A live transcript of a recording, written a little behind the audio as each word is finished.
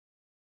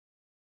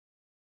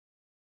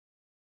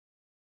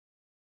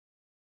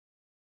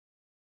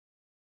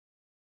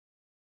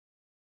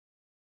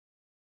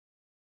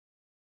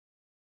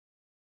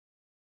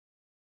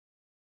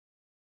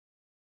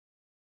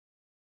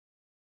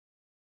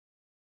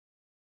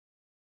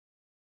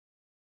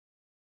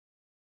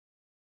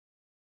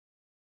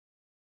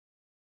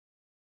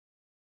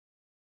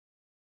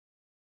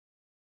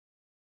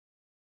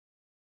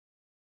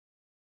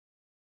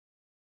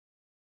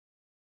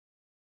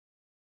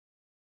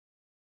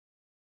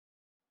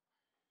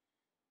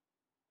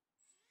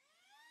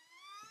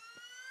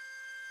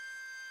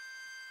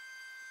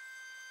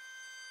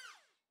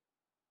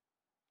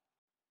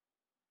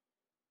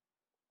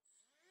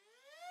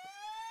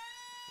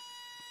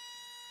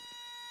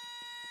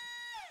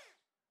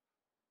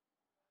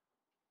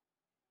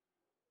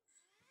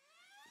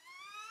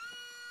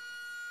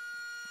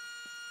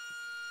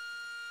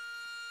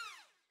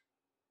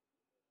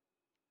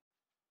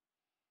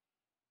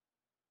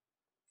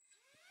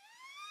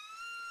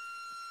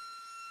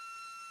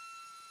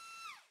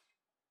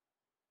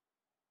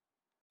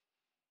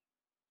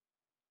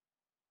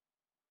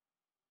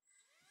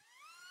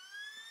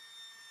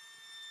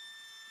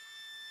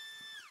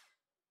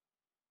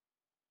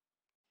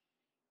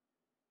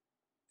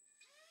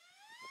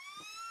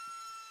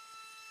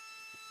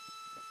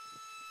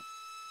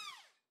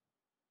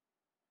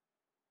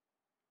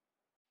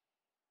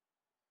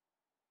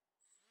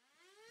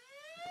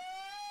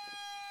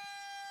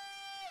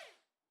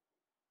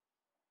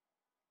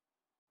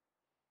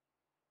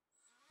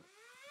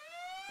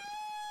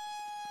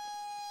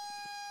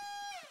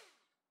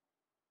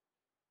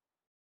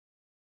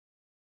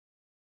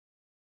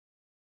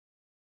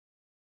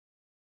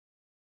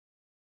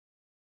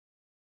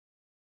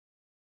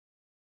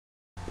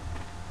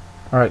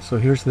Alright, so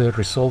here's the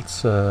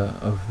results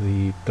of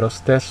the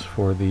thrust test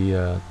for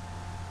the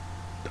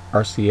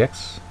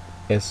RCX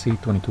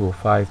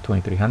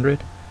SE2205-2300.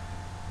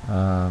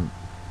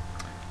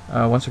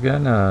 Once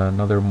again,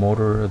 another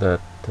motor that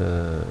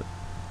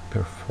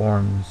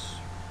performs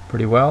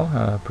pretty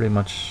well, pretty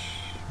much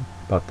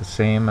about the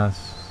same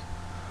as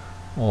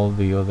all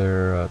the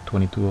other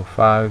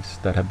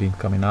 2205s that have been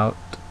coming out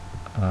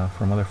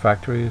from other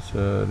factories.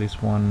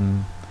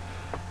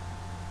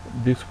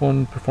 This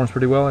one performs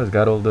pretty well. It's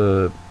got all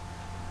the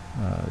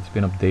it's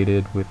been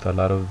updated with a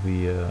lot of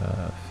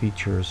the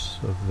features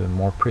of the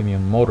more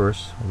premium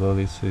motors, although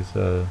this is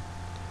a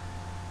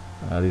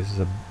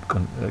it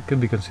could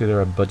be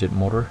considered a budget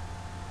motor,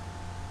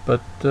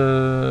 but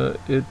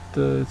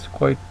it's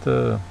quite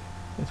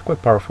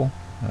powerful.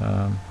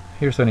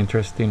 Here's an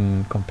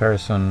interesting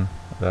comparison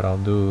that I'll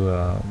do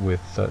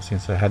with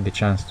since I had the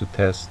chance to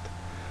test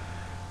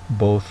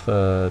both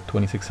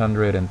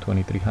 2600 and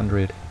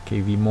 2300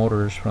 kV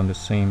motors from the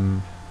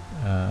same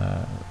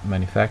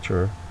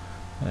manufacturer,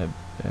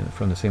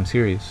 from the same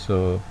series.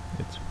 So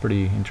it's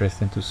pretty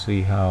interesting to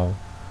see how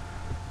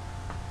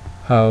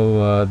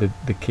the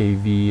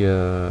kV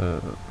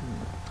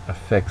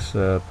affects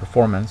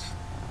performance.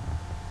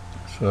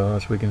 So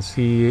as we can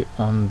see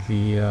on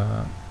the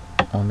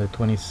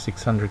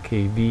 2600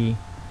 kV,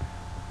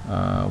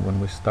 when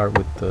we start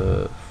with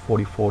the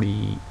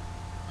 4040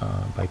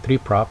 by 3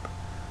 prop,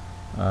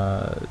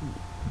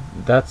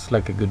 that's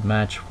like a good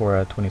match for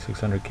a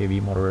 2600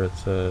 kV motor.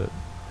 It's a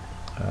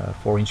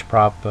 4-inch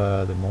prop.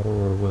 The motor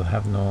will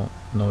have no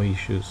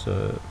issues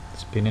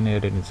spinning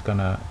it, and it's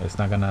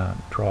not gonna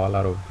draw a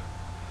lot of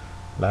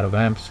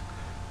amps,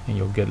 and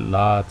you'll get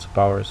lots of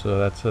power. So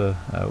that's a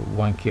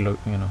 1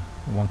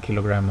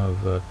 kilogram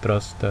of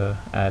thrust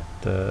at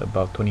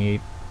about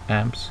 28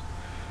 amps.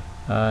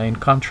 In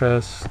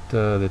contrast,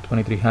 the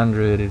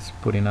 2300 is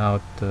putting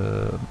out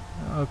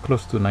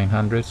close to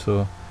 900,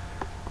 so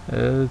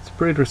it's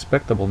pretty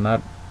respectable.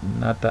 Not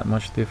that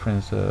much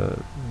difference.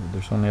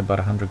 There's only about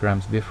 100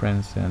 grams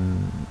difference,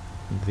 and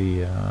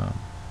the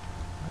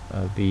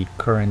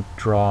current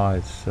draw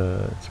is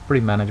it's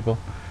pretty manageable.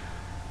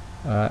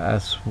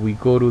 As we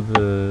go to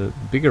the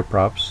bigger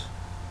props,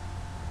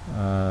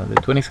 the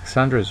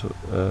 2600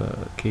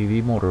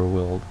 kV motor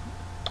will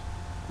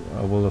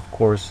of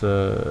course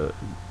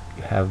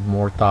have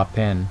more top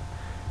end,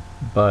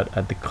 but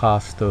at the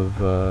cost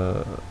of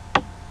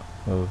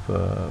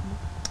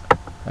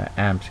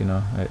amps.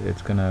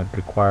 It's gonna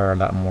require a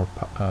lot more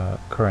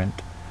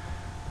current.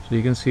 So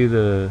you can see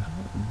the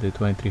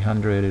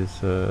 2300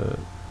 is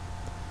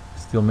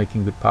still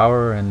making good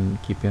power and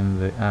keeping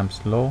the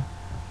amps low.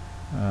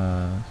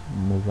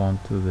 Move on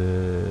to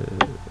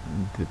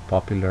the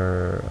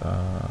popular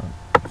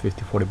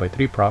 5040 by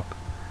 3 prop.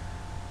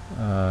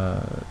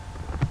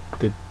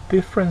 The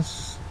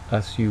difference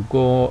as you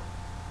go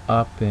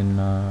up in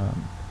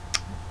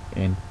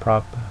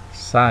prop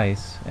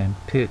size and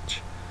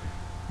pitch,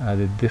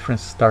 the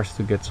difference starts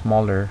to get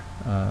smaller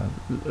a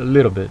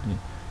little bit,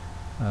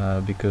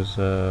 because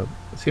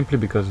simply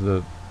because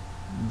the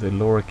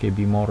lower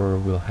kV motor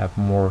will have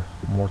more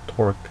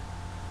torque.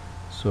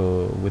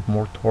 So with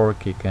more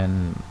torque, you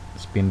can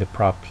spin the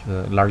props,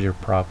 larger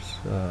props,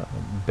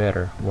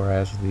 better,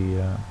 whereas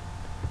the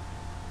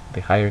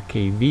higher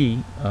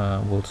kV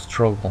will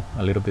struggle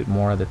a little bit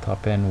more at the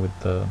top end with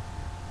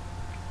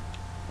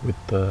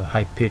the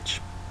high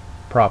pitch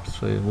props.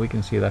 So we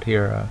can see that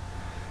here.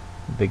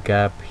 The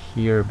gap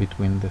here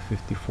between the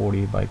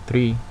 5040 by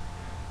 3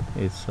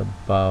 is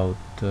about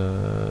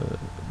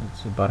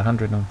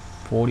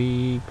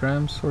 140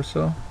 grams or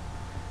so.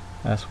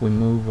 As we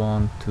move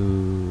on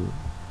to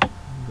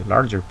the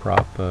larger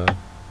prop,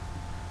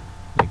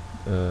 like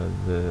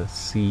the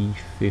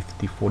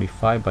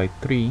C5045 by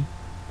 3,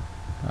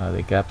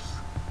 the gap's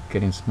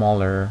getting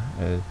smaller.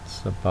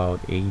 It's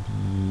about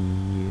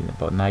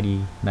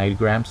 90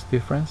 grams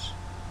difference.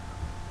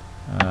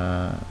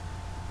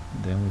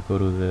 Then we go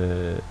to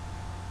the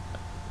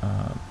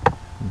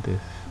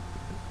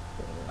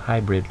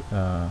hybrid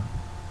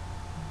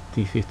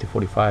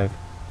T5045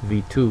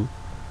 V2.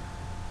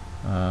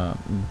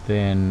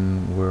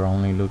 Then we're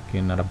only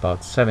looking at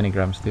about 70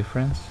 grams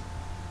difference.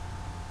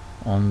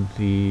 On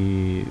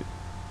the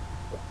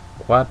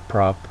quad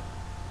prop,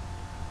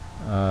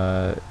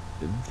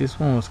 this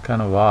one was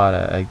kind of odd.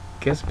 I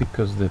guess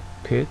because the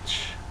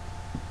pitch,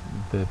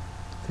 the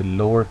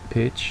lower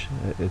pitch,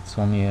 it's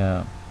only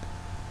a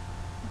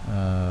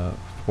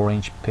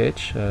 4-inch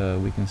pitch.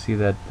 We can see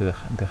that the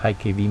high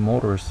kV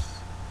motors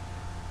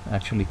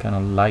actually kind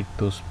of like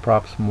those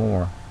props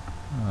more.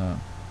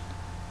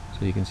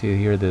 So you can see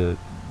here the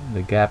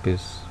gap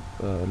is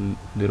a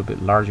little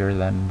bit larger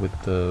than with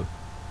the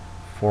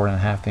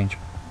 4.5-inch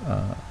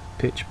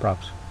pitch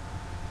props.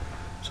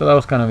 So that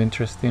was kind of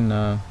interesting.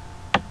 Of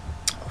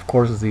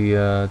course,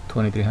 the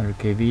 2300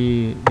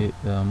 kV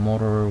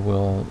motor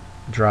will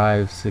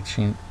drive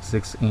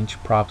 6-inch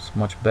props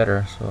much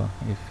better. So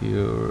if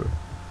you're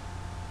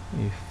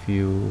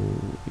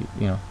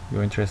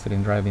interested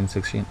in driving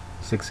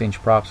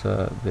 6-inch props,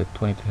 the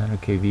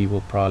 2300 kV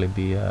will probably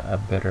be a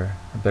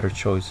better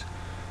choice.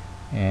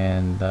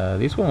 And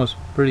this one was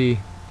pretty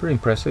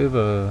impressive,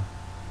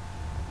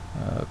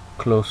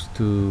 close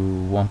to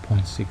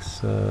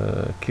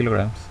 1.6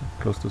 kilograms,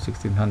 close to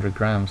 1600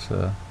 grams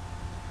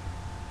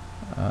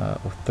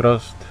of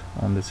thrust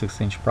on the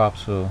 6-inch prop.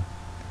 So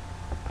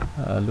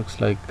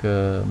looks like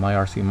my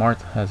RC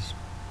Mart has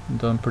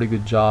done a pretty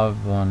good job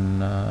on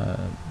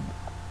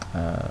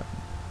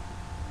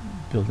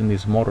building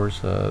these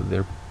motors.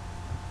 They're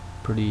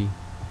pretty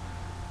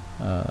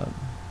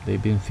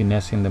they've been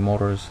finessing the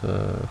motors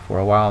for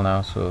a while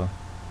now, so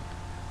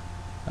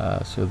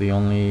the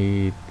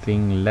only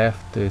thing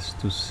left is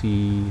to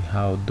see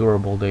how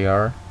durable they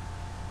are,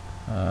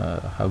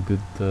 how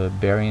good the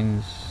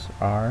bearings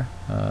are.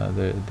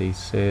 They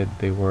said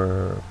they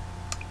were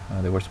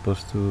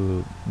supposed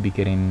to be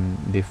getting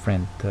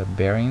different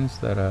bearings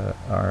that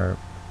are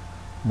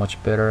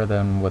much better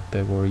than what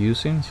they were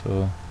using.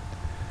 So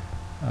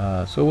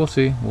we'll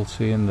see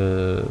in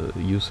the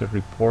user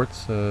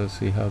reports,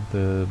 see how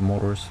the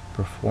motors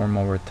perform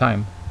over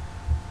time.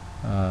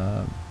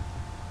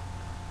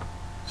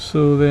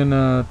 So then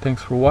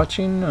thanks for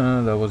watching.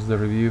 That was the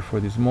review for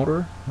this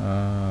motor,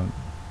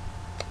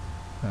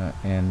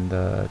 and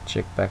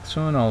check back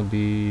soon. I'll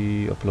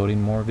be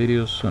uploading more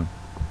videos soon.